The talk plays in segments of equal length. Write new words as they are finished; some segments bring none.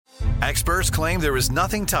Experts claim there is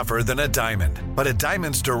nothing tougher than a diamond. But at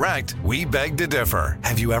Diamonds Direct, we beg to differ.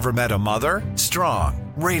 Have you ever met a mother?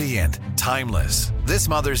 Strong, radiant, timeless. This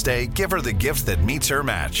Mother's Day, give her the gift that meets her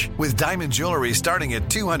match. With diamond jewelry starting at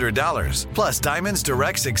 $200. Plus, Diamonds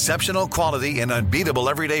Direct's exceptional quality and unbeatable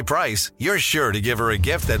everyday price, you're sure to give her a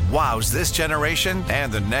gift that wows this generation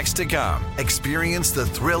and the next to come. Experience the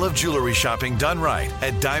thrill of jewelry shopping done right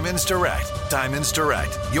at Diamonds Direct. Diamonds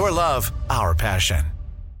Direct. Your love, our passion.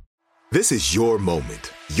 This is your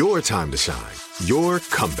moment, your time to shine, your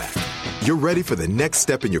comeback. You're ready for the next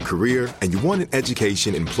step in your career, and you want an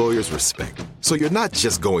education employers respect. So you're not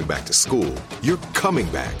just going back to school, you're coming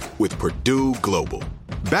back with Purdue Global.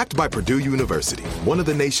 Backed by Purdue University, one of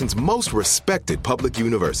the nation's most respected public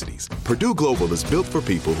universities, Purdue Global is built for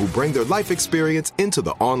people who bring their life experience into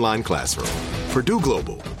the online classroom. Purdue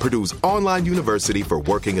Global, Purdue's online university for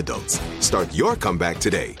working adults. Start your comeback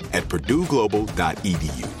today at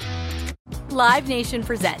purdueglobal.edu. Live Nation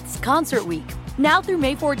presents Concert Week. Now through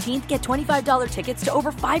May 14th, get $25 tickets to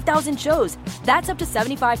over 5,000 shows. That's up to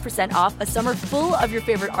 75% off a summer full of your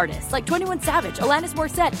favorite artists like 21 Savage, Alanis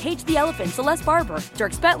Morissette, Cage the Elephant, Celeste Barber,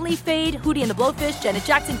 Dierks Bentley, Fade, Hootie and the Blowfish, Janet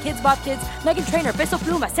Jackson, Kidz Bop Kids, Meghan Trainor, Peso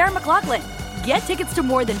Pluma, Sarah McLachlan. Get tickets to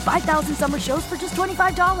more than 5,000 summer shows for just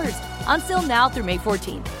 $25. Until now through May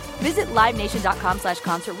 14th. Visit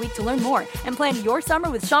LiveNation.com/Concert Week to learn more and plan your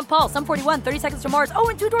summer with Sean Paul, Sum 41, 30 Seconds to Mars,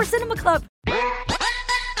 and Two Door Cinema Club.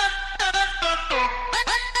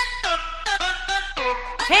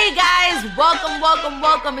 Hey guys,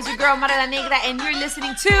 welcome. It's your girl Mara La Negra, and you're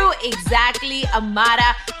listening to Exactly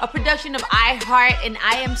Amara, a production of iHeart, and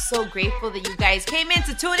I am so grateful that you guys came in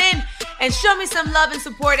to tune in and show me some love and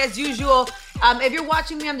support as usual. If you're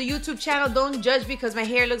watching me on the YouTube channel, don't judge because my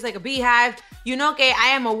hair looks like a beehive. You know, okay, I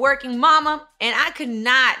am a working mama, and I could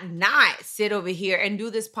not sit over here and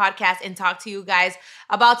do this podcast and talk to you guys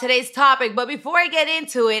about today's topic. But before I get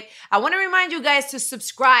into it, I want to remind you guys to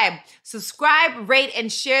subscribe, rate,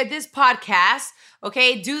 and share this podcast.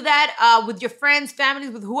 Okay, do that with your friends,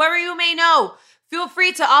 families, with whoever you may know. Feel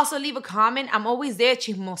free to also leave a comment. I'm always there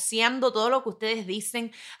chismoseando todo lo que ustedes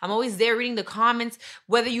dicen. I'm always there reading the comments.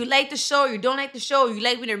 Whether you like the show or you don't like the show, or you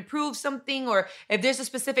like me to improve something, or if there's a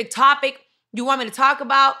specific topic you want me to talk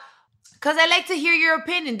about, because I like to hear your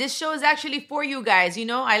opinion. This show is actually for you guys, you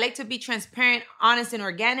know? I like to be transparent, honest, and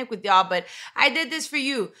organic with y'all, but I did this for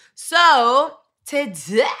you. So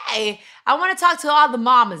today, I want to talk to all the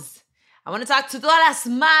mamas. I want to talk to todas las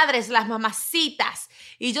madres, las mamacitas.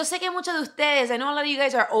 Y yo sé que muchos de ustedes, I know a lot of you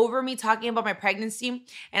guys are over me talking about my pregnancy,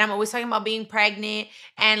 and I'm always talking about being pregnant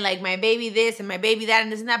and like my baby this and my baby that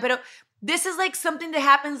and this and that, but this is like something that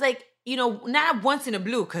happens like, you know, not once in a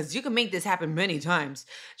blue, because you can make this happen many times.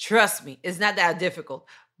 Trust me, it's not that difficult.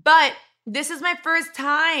 But this is my first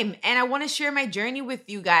time, and I want to share my journey with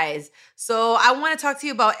you guys. So I want to talk to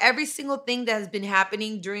you about every single thing that has been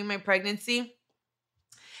happening during my pregnancy.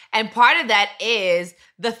 And part of that is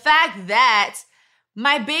the fact that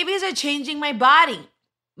my babies are changing my body.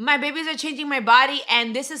 My babies are changing my body,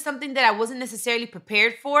 and this is something that I wasn't necessarily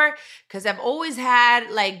prepared for because I've always had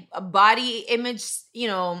like a body image, you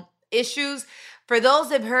know, issues. For those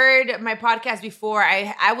that have heard my podcast before,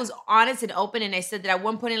 I was honest and open, and I said that at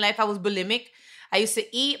one point in life I was bulimic. I used to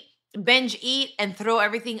binge eat, and throw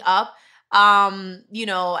everything up. You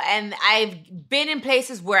know, and I've been in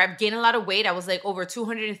places where I've gained a lot of weight. I was like over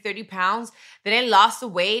 230 pounds. Then I lost the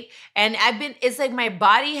weight, and it's like my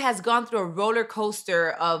body has gone through a roller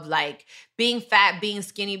coaster of like being fat, being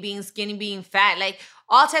skinny, being fat, like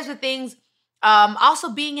all types of things.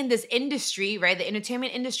 Also being in this industry, right? The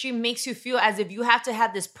entertainment industry makes you feel as if you have to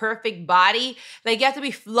have this perfect body. Like you have to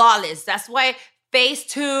be flawless. That's why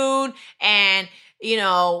Facetune and, you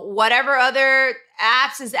know, whatever other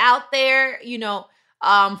apps is out there, you know,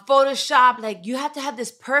 Photoshop, like you have to have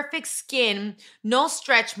this perfect skin, no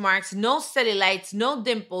stretch marks, no cellulites, no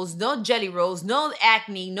dimples, no jelly rolls, no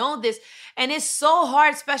acne, no this. And it's so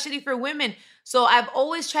hard, especially for women. So I've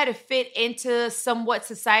always tried to fit into somewhat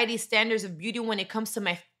society standards of beauty when it comes to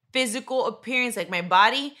my physical appearance, like my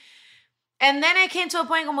body. And then I came to a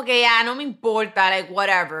point como que ya no me importa, like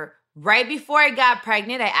whatever. Right before I got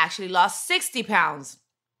pregnant, I actually lost 60 pounds.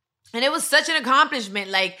 And it was such an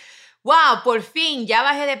accomplishment. Like, wow, por fin, ya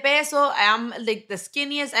bajé de peso. I'm like the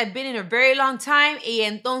skinniest I've been in a very long time. Y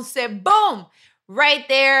entonces, boom, right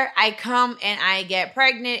there, I come and I get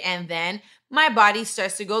pregnant. And then my body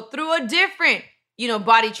starts to go through a different, you know,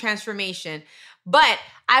 body transformation. But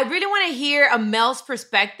I really want to hear a male's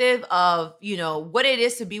perspective of, you know, what it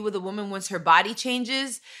is to be with a woman once her body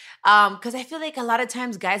changes. Because I feel like a lot of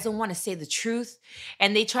times guys don't want to say the truth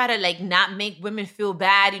and they try to like not make women feel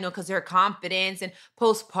bad, because of her confidence and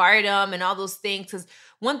postpartum and all those things. Because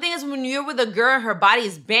one thing is when you're with a girl, her body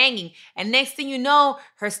is banging, and next thing you know,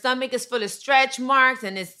 her stomach is full of stretch marks,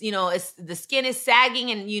 and it's the skin is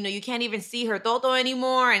sagging, and you can't even see her toto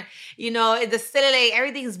anymore, and the cellulite,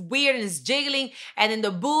 everything is weird and it's jiggling, and then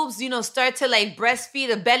the boobs, start to like breastfeed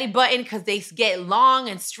the belly button because they get long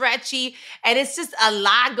and stretchy, and it's just a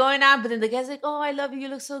lot going on. But then the guy's like, "Oh, I love you. You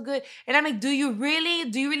look so good," and I'm like, "Do you really?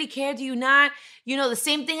 Do you really care? Do you not?" The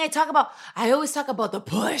same thing I talk about. I always talk about the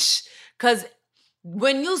push, because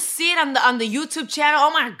when you see it on the YouTube channel,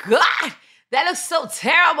 oh my God, that looks so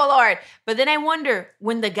terrible, Lord. But then I wonder,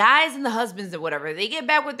 when the guys and the husbands or whatever, they get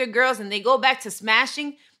back with their girls and they go back to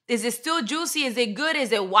smashing, is it still juicy? Is it good?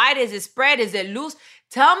 Is it wide? Is it spread? Is it loose?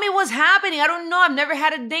 Tell me what's happening. I don't know. I've never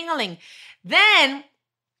had a ding-a-ling. Then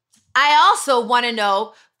I also want to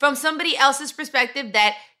know from somebody else's perspective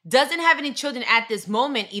that doesn't have any children at this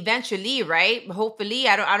moment, eventually, right? Hopefully,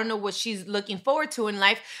 I don't know what she's looking forward to in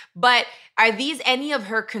life, but are these any of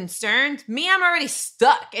her concerns? Me, I'm already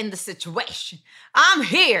stuck in the situation. I'm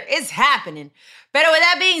here. It's happening. But with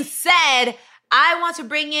that being said, I want to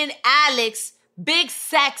bring in Alex, Big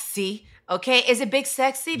Sexy. Okay, is it Big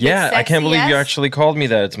Sexy? Big Sexy, I can't believe you actually called me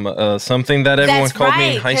that. It's something that everyone called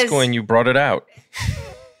me in high school, and you brought it out.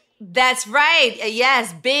 That's right.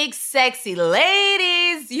 Yes, Big Sexy.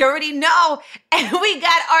 Ladies, you already know. And we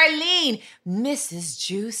got Arlene, Mrs.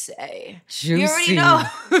 Juicy. Juicy. You already know.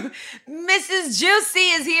 Mrs. Juicy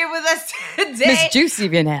is here with us today. Miss Juicy,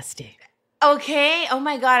 be nasty. Okay. Oh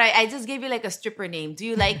my God. I just gave you like a stripper name. Do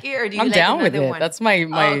you like it, or do you like down another with it. one? That's my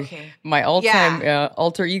all-time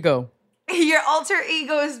alter ego. Your alter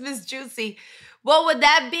ego is Miss Juicy. Well, with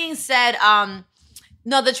that being said,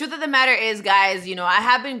 no, the truth of the matter is, guys, I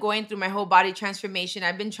have been going through my whole body transformation.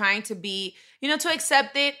 I've been trying to be, to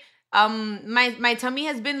accept it. My tummy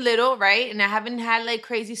has been little, right? And I haven't had like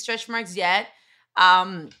crazy stretch marks yet.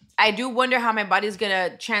 I do wonder how my body's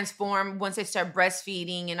gonna transform once I start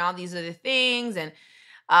breastfeeding and all these other things. And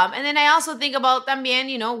then I also think about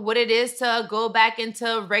también, what it is to go back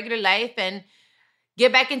into regular life and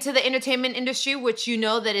get back into the entertainment industry, which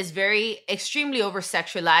that is very extremely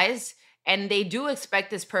over-sexualized. And they do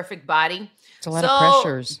expect this perfect body. It's a lot of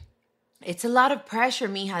pressures. It's a lot of pressure,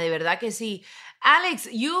 mija, de verdad que sí. Alex,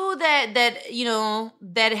 you that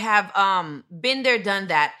have been there, done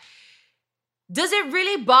that. Does it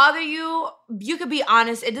really bother you? You could be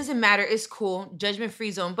honest. It doesn't matter. It's cool.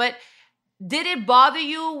 Judgment-free zone. But did it bother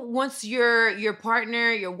you once your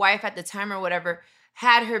partner, your wife at the time or whatever,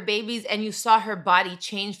 had her babies and you saw her body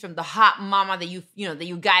change from the hot mama that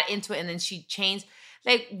you got into it and then she changed?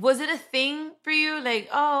 Like, was it a thing for you? Like,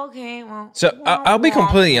 oh, okay, well. So I'll be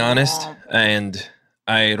completely honest, and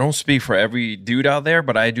I don't speak for every dude out there,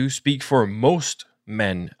 but I do speak for most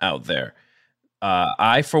men out there.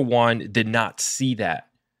 I, for one, did not see that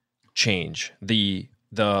change, the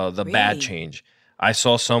really? Bad change. I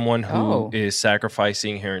saw someone who is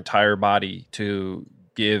sacrificing her entire body to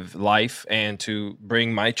give life and to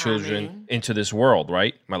bring my children into this world,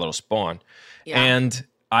 right? My little spawn. Yeah. And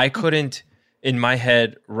I couldn't, in my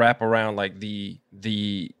head, wrap around like the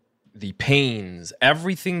pains,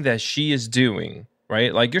 everything that she is doing,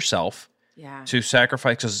 right? Like yourself, to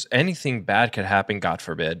sacrifice, because anything bad could happen, God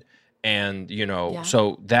forbid. And,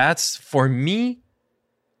 so that's, for me,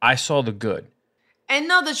 I saw the good. And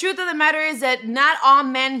no, the truth of the matter is that not all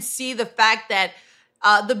men see the fact that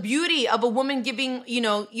the beauty of a woman giving,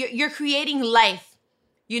 you're creating life.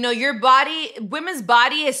 Your body, women's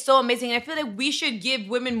body is so amazing. And I feel like we should give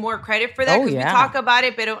women more credit for that, because we talk about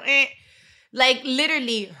it, but like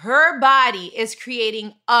literally her body is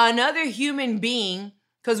creating another human being,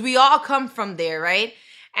 because we all come from there, right?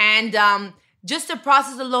 And just the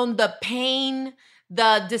process alone, the pain,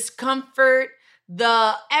 the discomfort,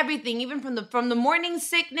 the everything, even from the morning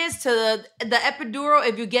sickness to the epidural,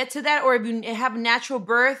 if you get to that, or if you have natural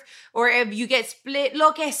birth, or if you get split,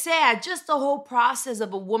 lo que sea, just the whole process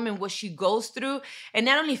of a woman, what she goes through, and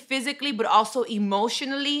not only physically, but also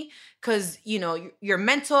emotionally, because, your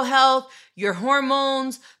mental health, your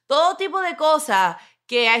hormones, todo tipo de cosa,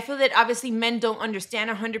 que I feel that obviously men don't understand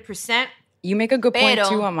 100%. You make a good point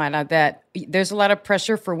too, Amara, that there's a lot of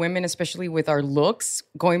pressure for women, especially with our looks,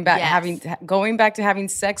 going back to having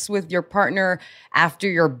sex with your partner after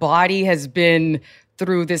your body has been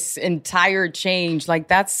through this entire change. Like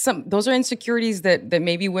those are insecurities that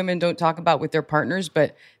maybe women don't talk about with their partners,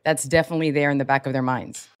 but that's definitely there in the back of their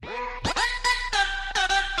minds.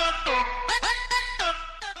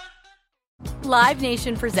 Live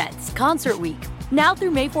Nation presents Concert Week. Now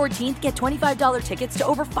through May 14th, get $25 tickets to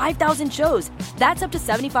over 5,000 shows. That's up to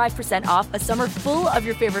 75% off a summer full of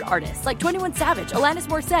your favorite artists like 21 Savage, Alanis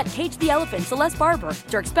Morissette, Cage the Elephant, Celeste Barber,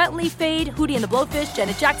 Dierks Bentley, Fade, Hootie and the Blowfish,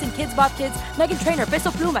 Janet Jackson, Kids Bop Kids, Meghan Trainor,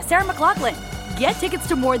 Peso Pluma, Sarah McLachlan. Get tickets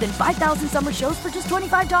to more than 5,000 summer shows for just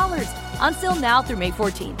 $25. On sale now through May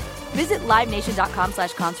 14th. Visit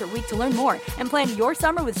LiveNation.com/Concert Week to learn more and plan your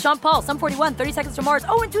summer with Sean Paul, Sum 41, 30 Seconds to Mars,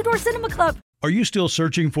 and Two Door Cinema Club. Are you still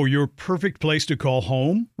searching for your perfect place to call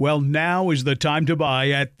home? Well, now is the time to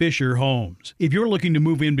buy at Fisher Homes. If you're looking to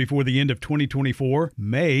move in before the end of 2024,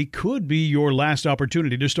 May could be your last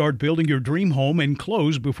opportunity to start building your dream home and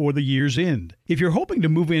close before the year's end. If you're hoping to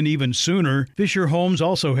move in even sooner, Fisher Homes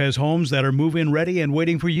also has homes that are move-in ready and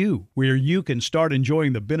waiting for you, where you can start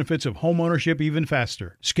enjoying the benefits of homeownership even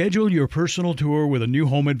faster. Schedule your personal tour with a new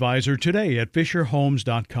home advisor today at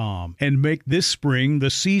FisherHomes.com and make this spring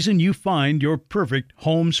the season you find your perfect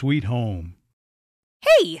home sweet home.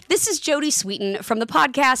 Hey, this is Jody Sweeten from the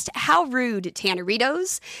podcast How Rude,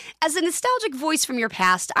 Tanneritos. As a nostalgic voice from your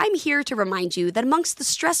past, I'm here to remind you that amongst the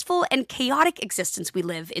stressful and chaotic existence we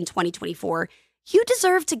live in 2024, you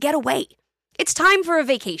deserve to get away. It's time for a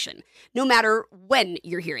vacation, no matter when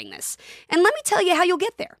you're hearing this. And let me tell you how you'll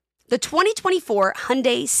get there. The 2024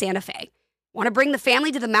 Hyundai Santa Fe. Want to bring the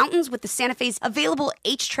family to the mountains with the Santa Fe's available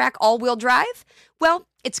H-Track all-wheel drive? Well,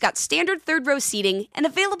 it's got standard third-row seating and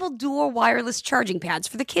available dual wireless charging pads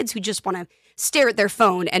for the kids who just want to stare at their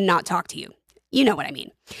phone and not talk to you. You know what I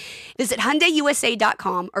mean. Visit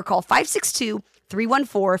HyundaiUSA.com or call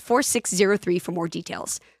 562-314-4603 for more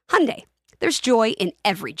details. Hyundai, there's joy in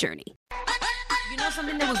every journey. You know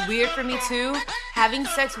something that was weird for me too? Having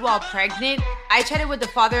sex while pregnant. I chatted with the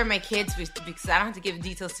father of my kids because I don't have to give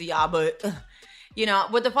details to y'all, but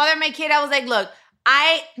with the father of my kid, I was like, look,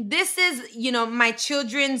 this is, my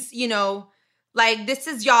children's, this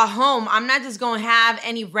is y'all home. I'm not just going to have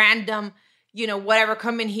any random, whatever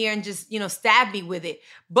come in here and just, stab me with it.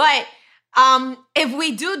 But if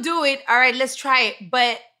we do it, all right, let's try it.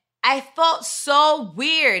 But I felt so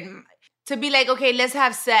weird to be like, okay, let's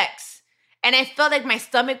have sex. And I felt like my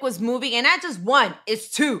stomach was moving, and not just one, it's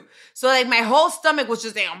two. So like my whole stomach was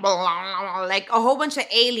just like a whole bunch of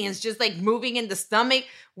aliens just like moving in the stomach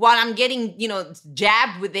while I'm getting,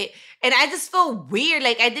 jabbed with it. And I just felt weird.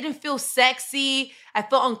 Like I didn't feel sexy. I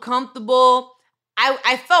felt uncomfortable.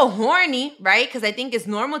 I felt horny, right? Because I think it's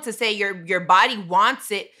normal to say your body wants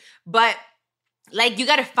it, but like you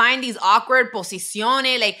got to find these awkward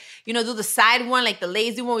posiciones, like, do the side one, like the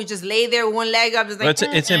lazy one. We just lay there with one leg up. Just like,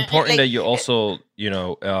 it's important that you also,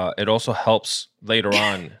 it also helps later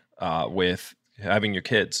on with having your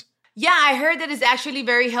kids. Yeah, I heard that it's actually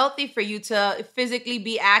very healthy for you to physically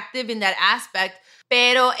be active in that aspect.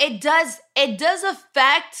 Pero it does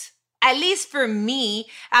affect, at least for me,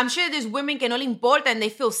 I'm sure there's women que no le importa and they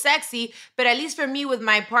feel sexy, but at least for me with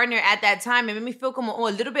my partner at that time, it made me feel como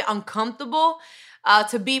a little bit uncomfortable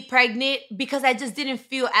to be pregnant because I just didn't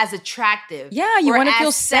feel as attractive. Yeah, you want to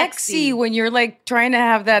feel sexy when you're like trying to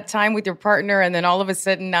have that time with your partner, and then all of a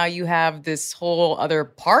sudden now you have this whole other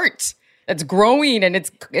part that's growing, and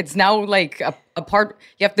it's now like a part.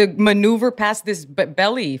 You have to maneuver past this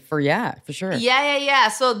belly for sure. Yeah.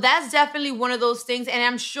 So that's definitely one of those things, and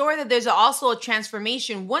I'm sure that there's also a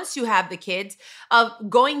transformation once you have the kids of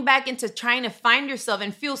going back into trying to find yourself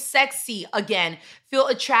and feel sexy again, feel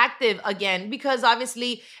attractive again, because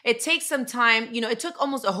obviously it takes some time. It took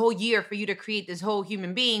almost a whole year for you to create this whole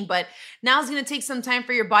human being, but now it's going to take some time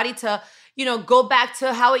for your body to go back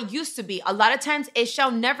to how it used to be. A lot of times it shall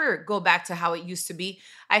never go back to how it used to be.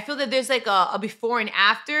 I feel that there's like a before and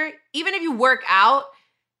after. Even if you work out,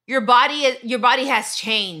 your body has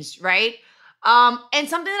changed, right? And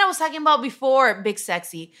something that I was talking about before, Big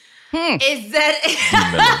Sexy, is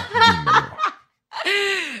that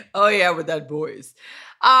oh yeah, with that voice.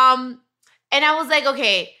 And I was like,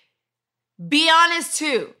 okay, be honest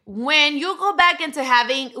too. When you go back into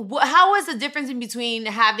having, how is the difference in between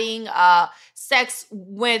having sex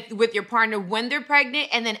with your partner when they're pregnant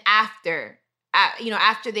and then after?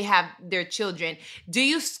 After they have their children, do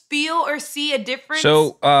you feel or see a difference?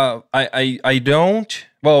 So I don't.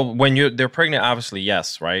 Well, when they're pregnant, obviously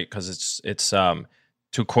yes, right? Because it's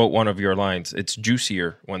to quote one of your lines, it's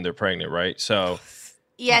juicier when they're pregnant, right? So.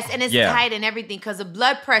 Yes, and it's tight and everything because of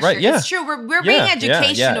blood pressure. Right, yeah. It's true. We're being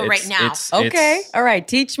educational right now. Okay. All right.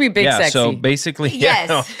 Teach me, Big Sexy. So basically, yes.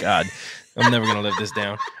 Oh, God. I'm never going to live this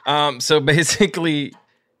down. So basically,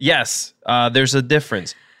 yes, there's a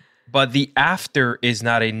difference. But the after is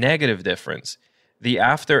not a negative difference. The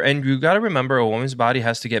after, and you got to remember, a woman's body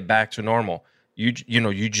has to get back to normal.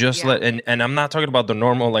 you just let, and I'm not talking about the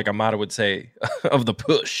normal, like Amara would say, of the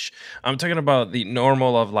push. I'm talking about the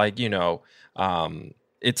normal of like,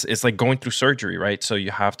 it's like going through surgery, right? So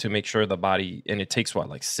you have to make sure the body, and it takes what,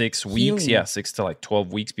 like 6 weeks? Yeah, 6 to like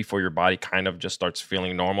 12 weeks before your body kind of just starts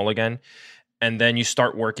feeling normal again. And then you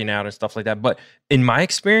start working out and stuff like that. But in my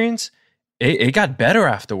experience, it got better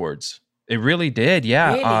afterwards. It really did,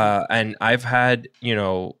 yeah. Really? And I've had,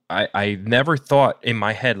 I never thought in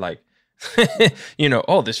my head like,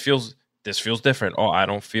 oh, this feels different. Oh, I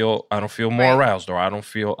don't feel more aroused, or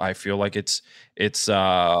I feel like it's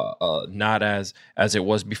not as it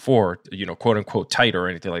was before, quote unquote tight or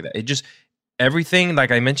anything like that. It just, everything,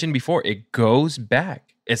 like I mentioned before, it goes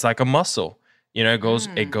back. It's like a muscle,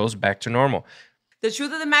 it goes back to normal. The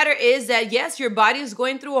truth of the matter is that, yes, your body is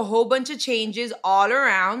going through a whole bunch of changes all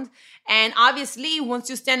around. And obviously, once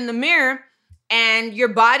you stand in the mirror and your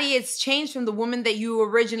body is changed from the woman that you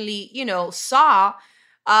originally, saw,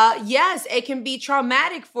 yes, it can be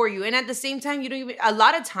traumatic for you. And at the same time, you don't even, a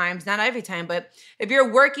lot of times, not every time, but if you're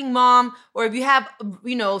a working mom or if you have,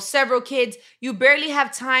 several kids, you barely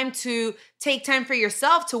have time to take time for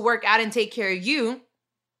yourself to work out and take care of you.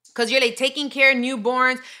 Because you're like taking care of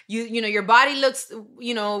newborns, your body looks,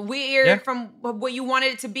 weird from what you wanted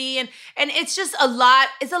it to be. And it's just a lot.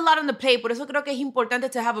 It's a lot on the plate. Por eso creo que es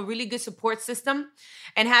importante to have a really good support system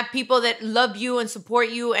and have people that love you and support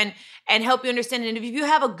you and help you understand. And if you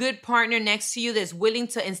have a good partner next to you that's willing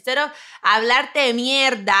to, instead of hablarte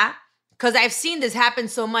mierda, because I've seen this happen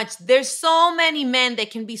so much. There's so many men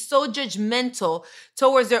that can be so judgmental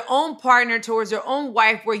towards their own partner, towards their own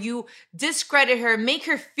wife, where you discredit her, make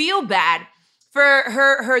her feel bad for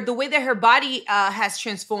her the way that her body has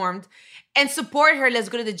transformed, and support her. Let's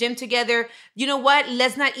go to the gym together. You know what?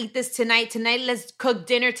 Let's not eat this tonight. Tonight, let's cook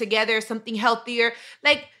dinner together, something healthier.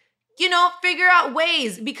 Like, figure out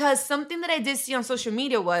ways. Because something that I did see on social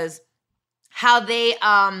media was how they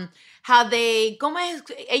como es,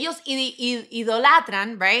 ellos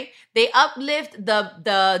idolatran, right? They uplift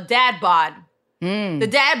the dad bod. The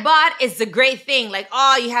dad bod is the great thing. Like,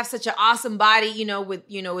 oh, you have such an awesome body, if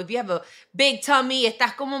you have a big tummy,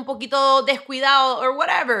 estás como un poquito descuidado or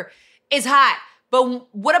whatever. It's hot.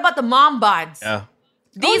 But what about the mom bods? Yeah.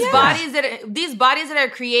 These bodies that are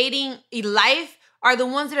creating a life are the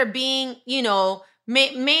ones that are being,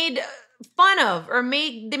 made fun of, or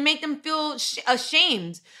they make them feel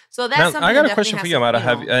ashamed. So that's something. I got a question for you, Amara.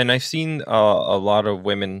 And I've seen a lot of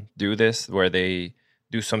women do this, where they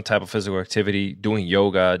do some type of physical activity, doing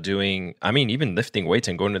yoga, even lifting weights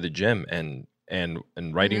and going to the gym and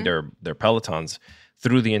riding their Pelotons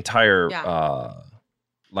through the entire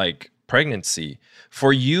pregnancy.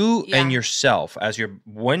 For you and yourself,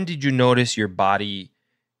 when did you notice your body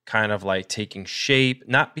kind of like taking shape,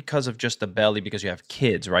 not because of just the belly, because you have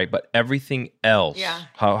kids, right? But everything else. Yeah.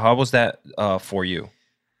 How was that for you?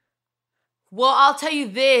 Well, I'll tell you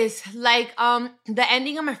this, the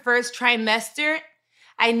ending of my first trimester,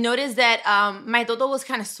 I noticed that my toto was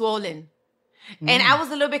kind of swollen. And I was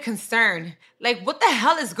a little bit concerned. Like, what the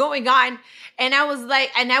hell is going on? And I was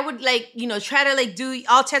like, and I would try to do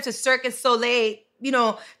all types of Cirque du Soleil,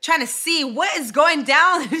 trying to see what is going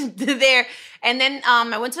down there. And then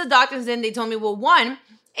I went to the doctors and they told me, well, one,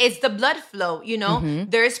 it's the blood flow,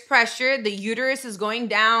 There's pressure, the uterus is going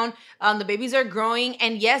down, the babies are growing,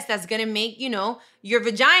 and yes, that's going to make, your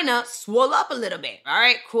vagina swell up a little bit. All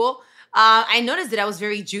right, cool. I noticed that I was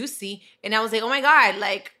very juicy, and I was like, oh my God,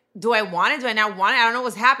 do I want it? Do I not want it? I don't know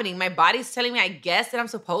what's happening. My body's telling me, I guess, that I'm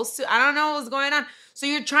supposed to. I don't know what's going on. So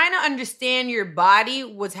you're trying to understand your body,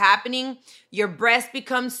 what's happening. Your breast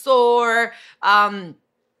becomes sore. My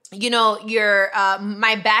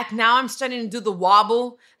back, now I'm starting to do the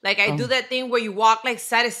wobble. I do that thing where you walk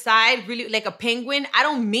side to side, really like a penguin. I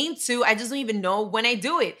don't mean to. I just don't even know when I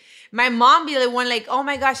do it. My mom be the one oh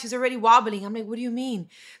my gosh, she's already wobbling. I'm like, what do you mean?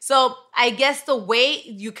 So I guess the way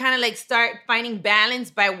you kind of start finding balance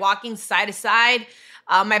by walking side to side.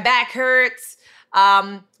 My back hurts.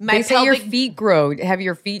 They say your feet grow. Have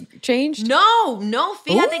your feet changed? No.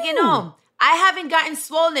 Fíjate que no. I haven't gotten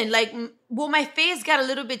swollen. My face got a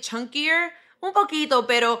little bit chunkier. Un poquito,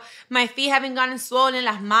 pero my feet haven't gotten swollen.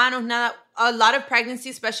 Las manos, nada. A lot of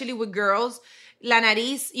pregnancy, especially with girls. La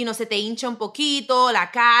nariz, se te hincha un poquito. La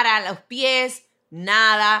cara, los pies,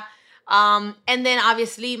 nada. And then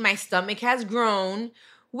obviously my stomach has grown,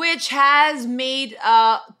 which has made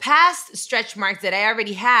past stretch marks that I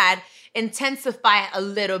already had intensify a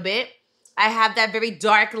little bit. I have that very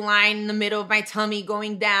dark line in the middle of my tummy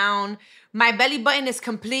going down. My belly button is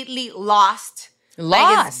completely lost.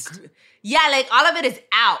 Yeah, like all of it is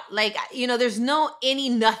out. Like, there's any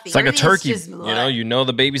nothing. It's like a turkey. You know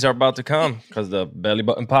the babies are about to come because the belly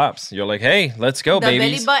button pops. You're like, hey, let's go,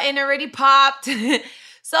 babies. The belly button already popped.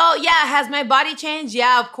 So, yeah, has my body changed?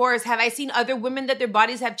 Yeah, of course. Have I seen other women that their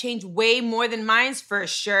bodies have changed way more than mine? For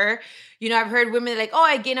sure. I've heard women like, oh,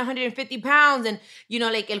 I gained 150 pounds and,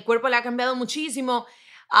 like, el cuerpo le ha cambiado muchísimo.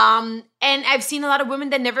 And I've seen a lot of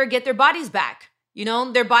women that never get their bodies back.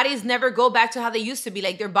 Their bodies never go back to how they used to be.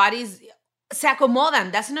 Like, their bodies se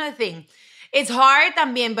acomodan. That's another thing. It's hard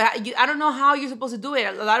también, but I don't know how you're supposed to do it.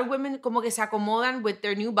 A lot of women como que se acomodan with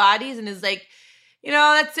their new bodies, and it's like,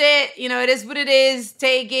 that's it. It is what it is.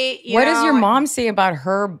 Take it. What does your mom say about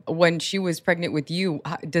her when she was pregnant with you?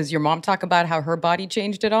 Does your mom talk about how her body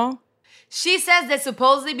changed at all? She says that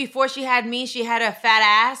supposedly before she had me, she had a fat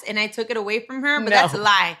ass and I took it away from her, but that's a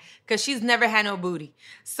lie because she's never had no booty.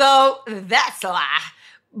 So that's a lie.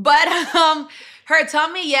 But her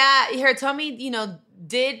tummy,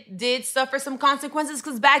 did suffer some consequences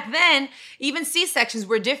because back then, even C-sections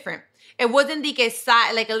were different. It wasn't like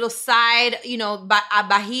a little side,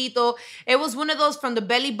 bajito. It was one of those from the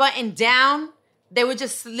belly button down. They would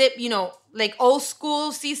just slip, like old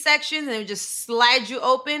school C-sections, and they would just slide you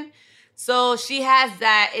open. So she has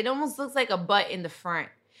that. It almost looks like a butt in the front.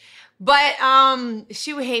 But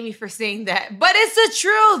she would hate me for saying that. But it's the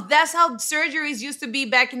truth. That's how surgeries used to be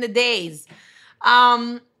back in the days.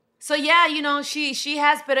 So yeah, she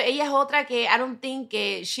has, pero ella es otra que I don't think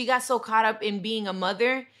she got so caught up in being a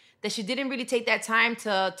mother that she didn't really take that time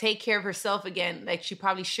to take care of herself again like she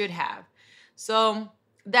probably should have. So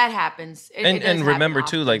that happens. And remember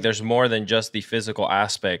too, like there's more than just the physical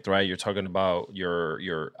aspect, right? You're talking about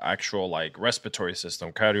your actual like respiratory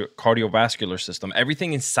system, cardiovascular system.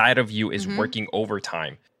 Everything inside of you is working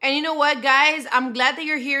overtime. And you know what, guys? I'm glad that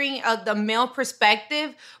you're hearing the male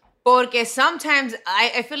perspective, porque sometimes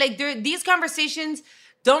I feel like these conversations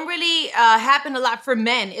don't really happen a lot for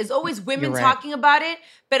men. It's always women talking about it,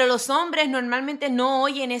 pero los hombres normalmente no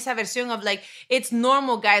oyen esa versión of like, it's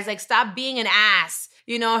normal, guys. Like, stop being an ass.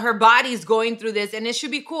 Her body's going through this, and it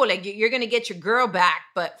should be cool. Like, you're going to get your girl back,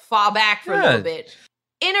 but fall back for a little bit.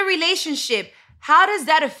 In a relationship, how does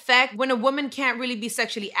that affect when a woman can't really be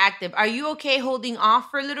sexually active? Are you okay holding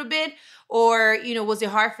off for a little bit? Or, was it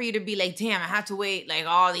hard for you to be like, damn, I have to wait like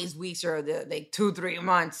all these weeks or like 2-3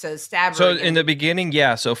 months to stab her So again? in the beginning,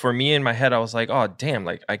 yeah. So for me in my head, I was like, oh, damn,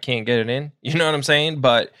 like I can't get it in. You know what I'm saying?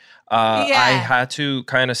 But I had to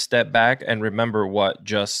kind of step back and remember what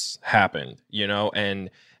just happened, and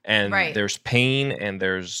there's pain and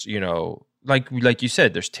there's, like you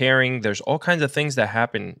said, there's tearing, there's all kinds of things that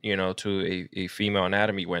happen, to a female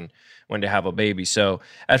anatomy when they have a baby. So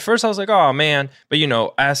at first I was like, oh man, but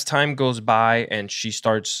as time goes by and she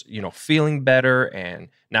starts, feeling better and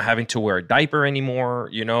not having to wear a diaper anymore,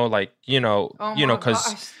 because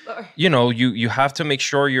you have to make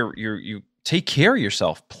sure you take care of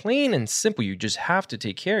yourself. Plain and simple. You just have to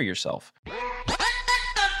take care of yourself.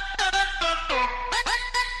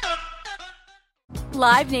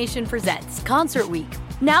 Live Nation presents Concert Week.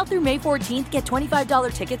 Now through May 14th, get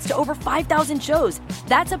 $25 tickets to over 5,000 shows.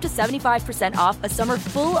 That's up to 75% off a summer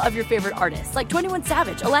full of your favorite artists like 21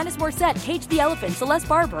 Savage, Alanis Morissette, Cage the Elephant, Celeste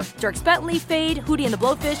Barber, Dierks Bentley, Fade, Hootie and the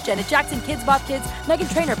Blowfish, Janet Jackson, Kids Bop Kids,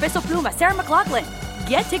 Meghan Trainor, Peso Pluma, Sarah McLachlan.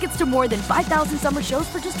 Get tickets to more than 5,000 summer shows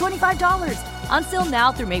for just $25. Until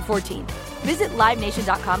now through May 14th. Visit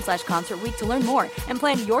LiveNation.com/Concert Week to learn more and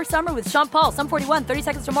plan your summer with Sean Paul, Sum 41, 30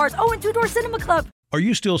 Seconds to Mars, and Two Door Cinema Club. Are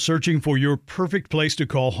you still searching for your perfect place to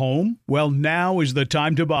call home? Well, now is the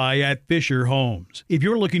time to buy at Fisher Homes. If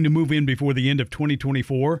you're looking to move in before the end of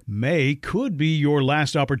 2024, May could be your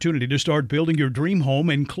last opportunity to start building your dream home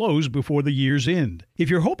and close before the year's end. If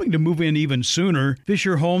you're hoping to move in even sooner,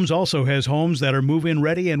 Fisher Homes also has homes that are move-in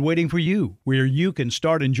ready and waiting for you, where you can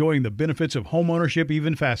start enjoying the benefits of homeownership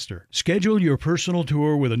even faster. Schedule your personal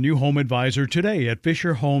tour with a new home advisor today at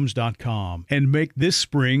FisherHomes.com and make this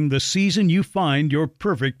spring the season you find your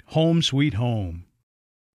perfect home sweet home.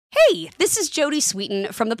 Hey, this is Jody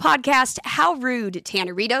Sweeten from the podcast How Rude,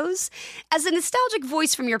 Tanneritos. As a nostalgic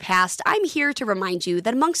voice from your past, I'm here to remind you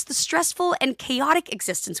that amongst the stressful and chaotic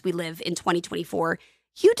existence we live in 2024,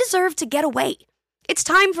 you deserve to get away. It's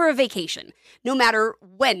time for a vacation, no matter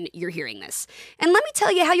when you're hearing this. And let me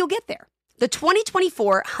tell you how you'll get there. The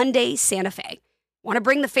 2024 Hyundai Santa Fe. Want to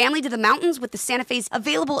bring the family to the mountains with the Santa Fe's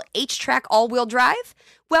available H-Track all-wheel drive?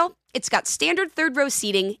 Well, it's got standard third-row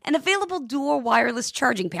seating and available dual wireless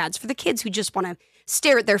charging pads for the kids who just want to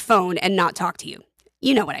stare at their phone and not talk to you.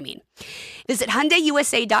 You know what I mean. Visit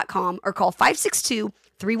HyundaiUSA.com or call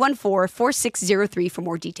 562-314-4603 for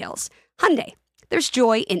more details. Hyundai, there's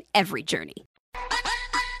joy in every journey.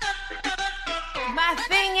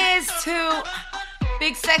 is too,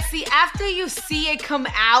 Big Sexy, after you see it come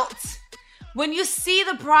out, when you see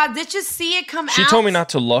the product, did you see it come out? She told me not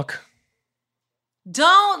to look.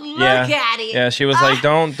 Don't look at it. Yeah, she was like,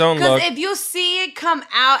 don't look. Because if you see it come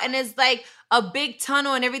out and it's like a big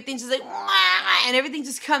tunnel and everything just like, and everything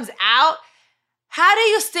just comes out, how do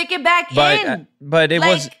you stick it back in? But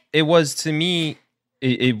it was to me,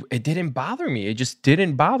 it didn't bother me. It just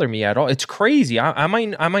didn't bother me at all. It's crazy. I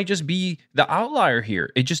might just be the outlier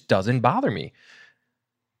here. It just doesn't bother me.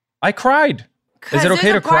 I cried. Is it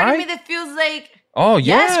okay to cry? Part of me that feels like, oh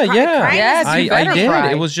yeah, Yes, I did.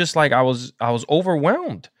 Cry. It was just like I was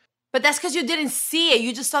overwhelmed. but that's because you didn't see it.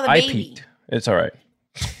 You just saw the baby. I peeked. It's all right.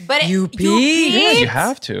 But You peeked? Yeah, you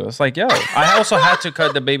have to. It's like, yo, I also had to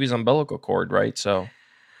cut the baby's umbilical cord, right? So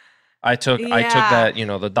I took that,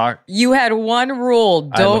 the doc. You had one rule: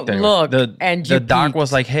 don't look. The doc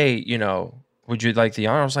was like, hey, would you like the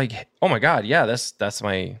honor? I was like, oh my god, yeah, that's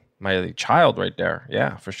my child right there.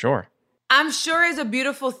 Yeah, for sure. I'm sure it's a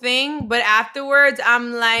beautiful thing, but afterwards,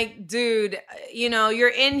 I'm like, dude, you're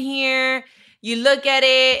in here. You look at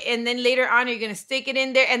it, and then later on, you're going to stick it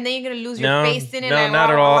in there, and then you're going to lose your face in it. No,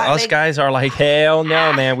 not at all. Us guys are like, hell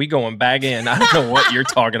no, man. We going back in. I don't know what you're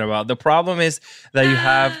talking about. The problem is that you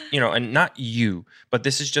have, and not you, but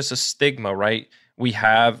this is just a stigma, right? We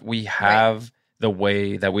have the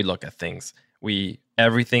way that we look at things.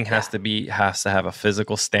 Everything has to have a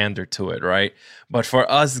physical standard to it, right? But for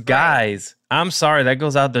us guys, I'm sorry, that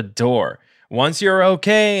goes out the door. Once you're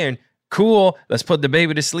okay and cool, let's put the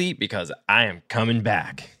baby to sleep because I am coming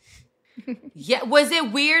back. Yeah, was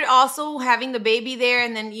it weird also having the baby there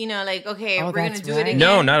and then, okay, we're going to do it again?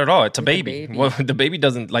 No, not at all. It's a baby. Well, the baby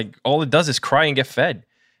doesn't, all it does is cry and get fed.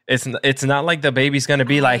 It's not like the baby's going to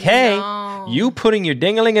be like, hey, you putting your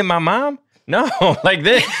dingling in my mom? No, like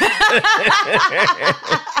this.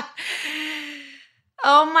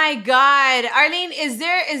 Oh my God. Arlene, is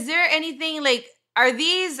there anything are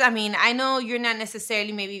these, I know you're not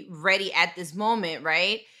necessarily maybe ready at this moment,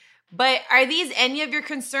 right? But are these any of your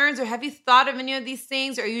concerns or have you thought of any of these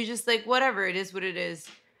things or are you just like, whatever, it is what it is?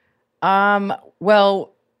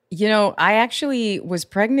 Well, I actually was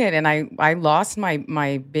pregnant and I lost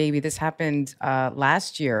my baby. This happened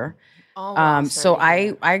last year. Oh, wow, so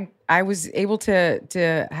I was able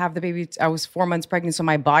to have the baby. I was 4 months pregnant, so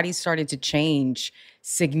my body started to change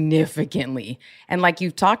significantly. And like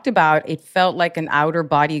you've talked about, it felt like an outer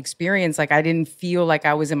body experience. Like I didn't feel like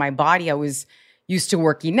I was in my body. I was used to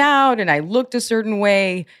working out and I looked a certain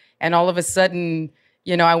way. And all of a sudden,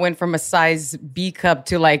 I went from a size B cup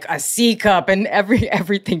to like a C cup and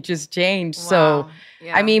everything just changed. Wow. So,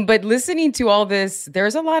 yeah. But listening to all this,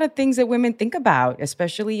 there's a lot of things that women think about,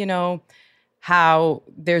 especially, how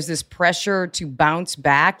there's this pressure to bounce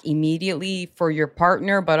back immediately for your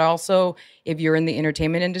partner, but also if you're in the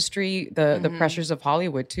entertainment industry, the pressures of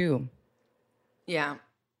Hollywood too. Yeah,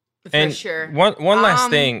 for sure. One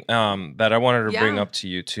last thing that I wanted to bring up to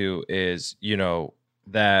you too is,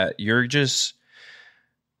 that you're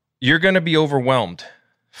going to be overwhelmed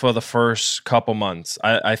for the first couple months.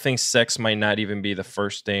 I think sex might not even be the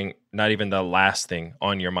first thing, not even the last thing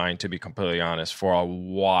on your mind, to be completely honest, for a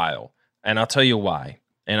while. And I'll tell you why.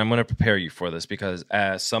 And I'm going to prepare you for this because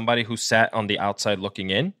as somebody who sat on the outside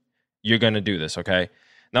looking in, you're going to do this, okay?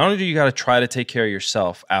 Not only do you got to try to take care of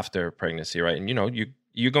yourself after pregnancy, right? And,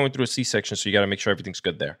 you're going through a C-section, so you got to make sure everything's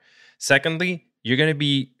good there. Secondly, you're going to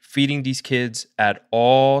be feeding these kids at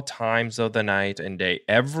all times of the night and day.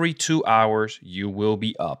 Every 2 hours, you will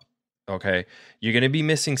be up, okay? You're going to be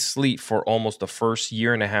missing sleep for almost the first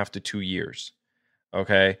 1.5 to 2 years,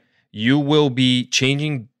 okay? You will be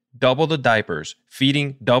changing double the diapers,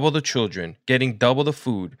 feeding double the children, getting double the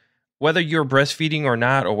food. Whether you're breastfeeding or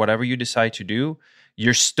not, or whatever you decide to do,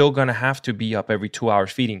 you're still going to have to be up every 2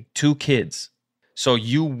 hours feeding 2 kids. So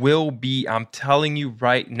you will be, I'm telling you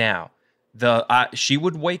right now, she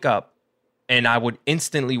would wake up and I would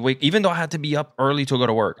instantly even though I had to be up early to go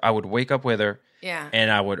to work, I would wake up with her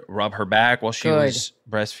and I would rub her back while she was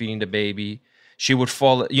breastfeeding the baby. She would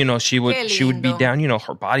fall, she would be down,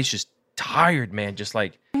 her body's just tired, man, just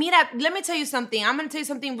like. Mira, let me tell you something. I'm going to tell you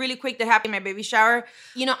something really quick that happened in my baby shower.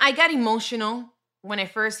 I got emotional when I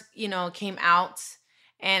first, came out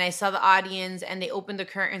and I saw the audience and they opened the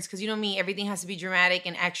curtains because, me, everything has to be dramatic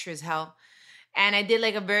and extra as hell. And I did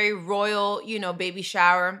like a very royal, baby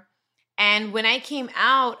shower. And when I came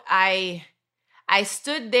out, I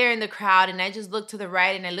stood there in the crowd and I just looked to the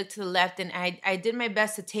right and I looked to the left and I did my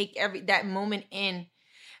best to take that moment in.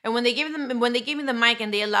 And when they gave me the mic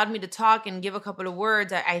and they allowed me to talk and give a couple of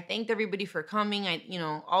words, I thanked everybody for coming.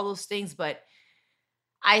 All those things. But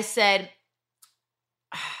I said,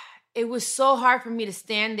 it was so hard for me to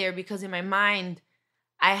stand there because in my mind,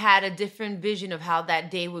 I had a different vision of how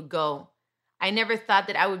that day would go. I never thought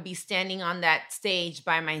that I would be standing on that stage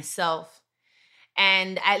by myself.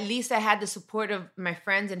 And at least I had the support of my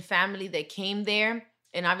friends and family that came there.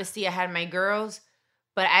 And obviously I had my girls,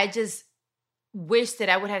 but I just wish that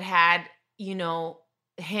I would have had, you know,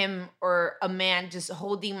 him or a man just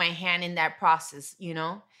holding my hand in that process, you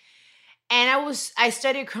know? And I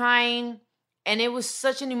started crying, and it was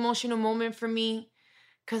such an emotional moment for me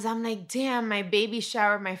because I'm like, damn, my baby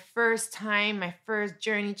shower, my first time, my first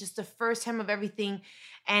journey, just the first time of everything.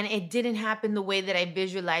 And it didn't happen the way that I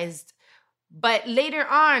visualized. But later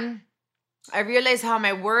on, I realized how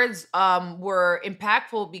my words were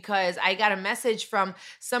impactful because I got a message from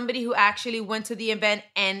somebody who actually went to the event,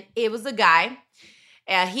 and it was a guy.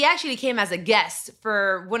 He actually came as a guest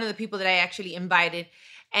for one of the people that I actually invited.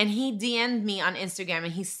 And he DM'd me on Instagram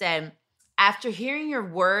and he said, after hearing your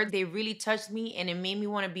words, they really touched me and it made me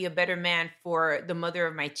want to be a better man for the mother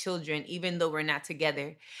of my children, even though we're not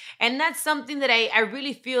together. And that's something that I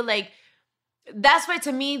really feel like, that's why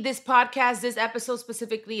to me, this podcast, this episode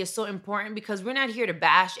specifically is so important because we're not here to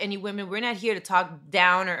bash any women. We're not here to talk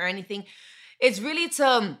down or anything. It's really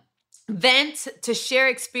to vent, to share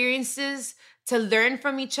experiences, to learn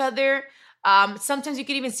from each other. Sometimes you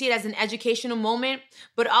could even see it as an educational moment,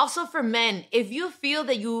 but also for men, if you feel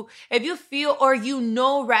or you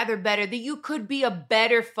know rather better that you could be a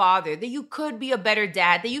better father, that you could be a better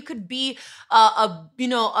dad, that you could be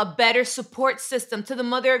a better support system to the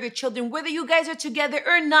mother of your children, whether you guys are together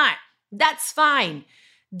or not, that's fine.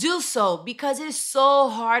 Do so because it is so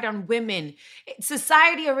hard on women.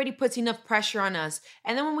 Society already puts enough pressure on us.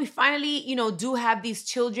 And then when we finally, do have these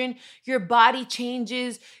children, your body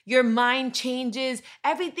changes, your mind changes,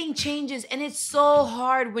 everything changes. And it's so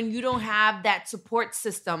hard when you don't have that support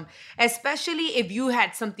system, especially if you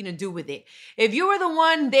had something to do with it. If you were the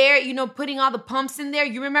one there, putting all the pumps in there,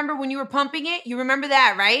 you remember when you were pumping it? You remember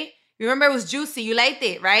that, right? You remember it was juicy. You liked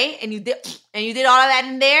it, right? And you did all of that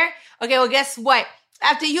in there. Okay, well, guess what?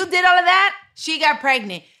 After you did all of that, she got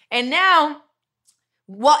pregnant. And now,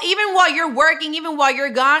 even while you're working, even while you're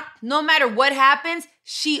gone, no matter what happens,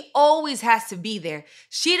 she always has to be there.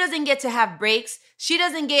 She doesn't get to have breaks. She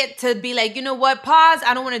doesn't get to be like, you know what, pause.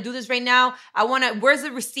 I don't want to do this right now. Where's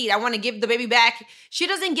the receipt? I want to give the baby back. She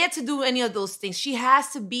doesn't get to do any of those things. She has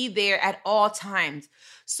to be there at all times.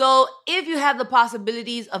 So if you have the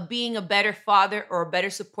possibilities of being a better father or a better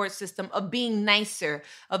support system, of being nicer,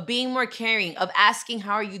 of being more caring, of asking,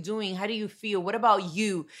 how are you doing? How do you feel? What about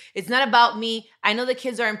you? It's not about me. I know the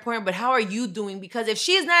kids are important, but how are you doing? Because if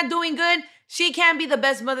she's not doing good, she can't be the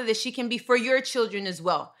best mother that she can be for your children as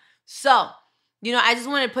well. So, I just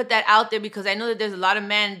want to put that out there because I know that there's a lot of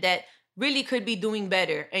men that really could be doing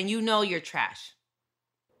better, and you're trash.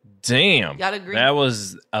 Damn. Y'all agree? That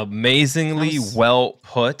was amazingly well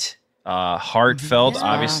put, heartfelt,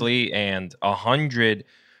 obviously, and 100%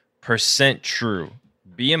 true.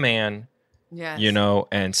 Be a man,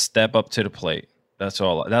 and step up to the plate. That's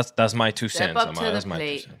all. That's my 2 cents. That's my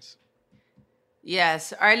 2 cents.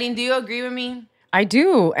 Yes. Arlene, do you agree with me? I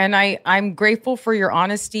do. And I'm grateful for your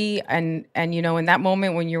honesty. And in that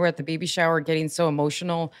moment when you were at the baby shower getting so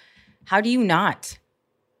emotional, how do you not?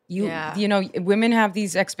 Women have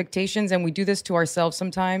these expectations, and we do this to ourselves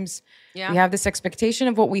sometimes. Yeah. We have this expectation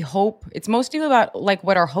of what we hope. It's mostly about like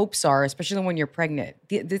what our hopes are, especially when you're pregnant.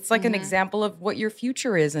 It's like an example of what your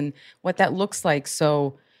future is and what that looks like.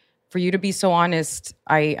 So for you to be so honest,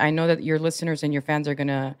 I know that your listeners and your fans are going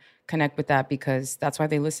to connect with that because that's why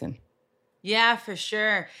they listen. Yeah, for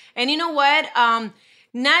sure. And you know what?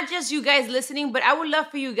 Not just you guys listening, but I would love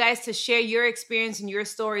for you guys to share your experience and your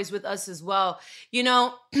stories with us as well.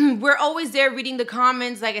 We're always there reading the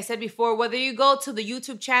comments, like I said before, whether you go to the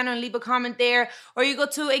YouTube channel and leave a comment there, or you go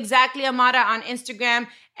to Exactly Amara on Instagram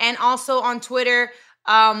and also on Twitter.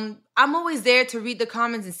 I'm always there to read the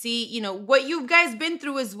comments and see, what you guys been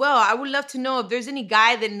through as well. I would love to know if there's any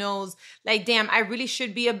guy that knows, like, damn, I really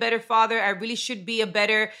should be a better father. I really should be a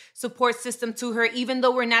better support system to her, even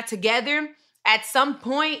though we're not together. At some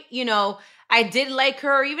point, I did like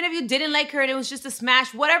her, or even if you didn't like her and it was just a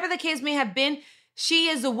smash, whatever the case may have been, she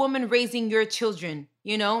is a woman raising your children,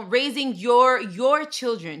 raising your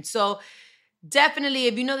children. So definitely,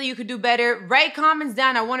 if you know that you could do better, write comments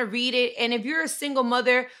down. I want to read it. And if you're a single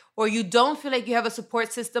mother or you don't feel like you have a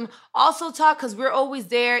support system, also talk, because we're always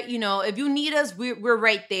there. If you need us, we're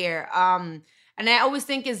right there. And I always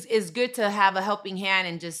think is good to have a helping hand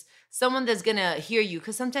and just someone that's going to hear you,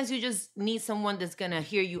 because sometimes you just need someone that's going to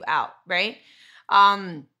hear you out, right?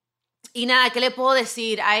 Y nada, ¿qué le puedo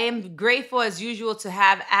decir? I am grateful as usual to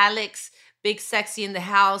have Alex Big Sexy in the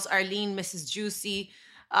house, Arlene, Mrs. Juicy.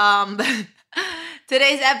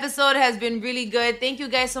 Today's episode has been really good. Thank you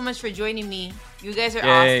guys so much for joining me. You guys are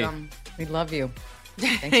awesome. We love you.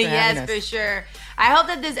 Thanks for yes, having us. for sure. I hope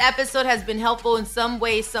that this episode has been helpful in some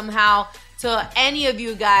way, somehow, to any of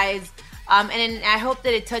you guys. And I hope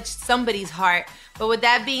that it touched somebody's heart. But with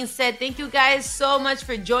that being said, thank you guys so much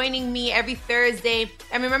for joining me every Thursday.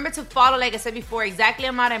 And remember to follow, like I said before, Exactly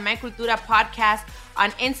Amara and My Cultura podcast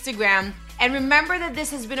on Instagram. And remember that this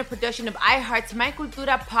has been a production of iHeart's My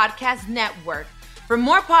Cultura Podcast Network. For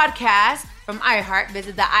more podcasts from iHeart,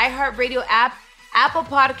 visit the iHeartRadio app, Apple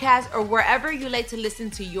Podcasts, or wherever you like to listen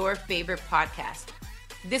to your favorite podcast.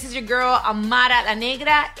 This is your girl, Amara La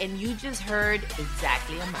Negra, and you just heard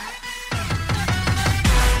Exactly Amara.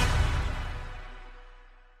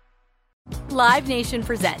 Live Nation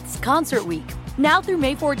presents Concert Week. Now through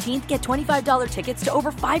May 14th, get $25 tickets to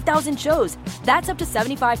over 5,000 shows. That's up to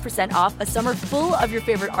 75% off a summer full of your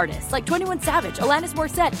favorite artists like 21 Savage, Alanis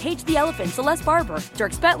Morissette, Cage the Elephant, Celeste Barber,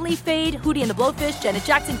 Dierks Bentley, Fade, Hootie and the Blowfish, Janet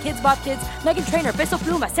Jackson, Kidz Bop Kids, Meghan Trainor, Peso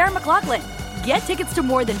Pluma, Sarah McLachlan. Get tickets to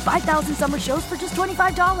more than 5,000 summer shows for just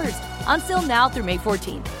 $25. Until now through May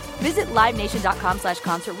 14th. Visit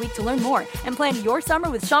LiveNation.com/Concert Week to learn more and plan your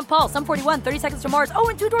summer with Sean Paul, Sum 41, 30 Seconds to Mars,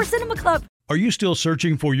 and Two Door Cinema Club. Are you still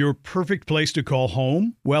searching for your perfect place to call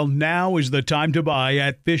home? Well, now is the time to buy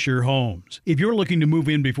at Fisher Homes. If you're looking to move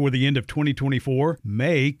in before the end of 2024,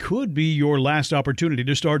 May could be your last opportunity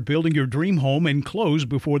to start building your dream home and close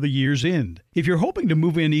before the year's end. If you're hoping to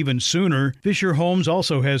move in even sooner, Fisher Homes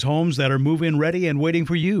also has homes that are move-in ready and waiting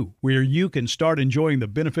for you, where you can start enjoying the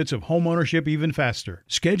benefits of homeownership even faster.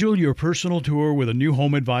 Schedule your personal tour with a new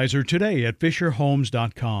home advisor today at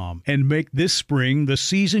FisherHomes.com and make this spring the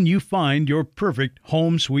season you find your perfect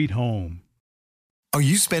home sweet home. Are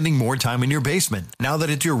you spending more time in your basement now that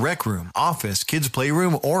it's your rec room, office, kids'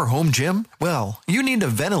 playroom, or home gym? Well, you need to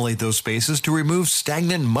ventilate those spaces to remove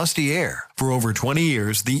stagnant, musty air. For over 20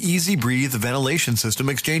 years, the Easy Breathe ventilation system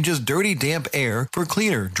exchanges dirty, damp air for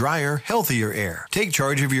cleaner, drier, healthier air. Take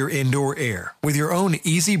charge of your indoor air with your own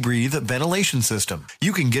Easy Breathe ventilation system.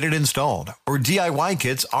 You can get it installed, or DIY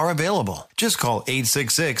kits are available. Just call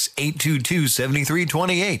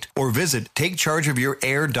 866-822-7328 or visit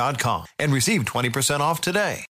takechargeofyourair.com and receive 20% off today.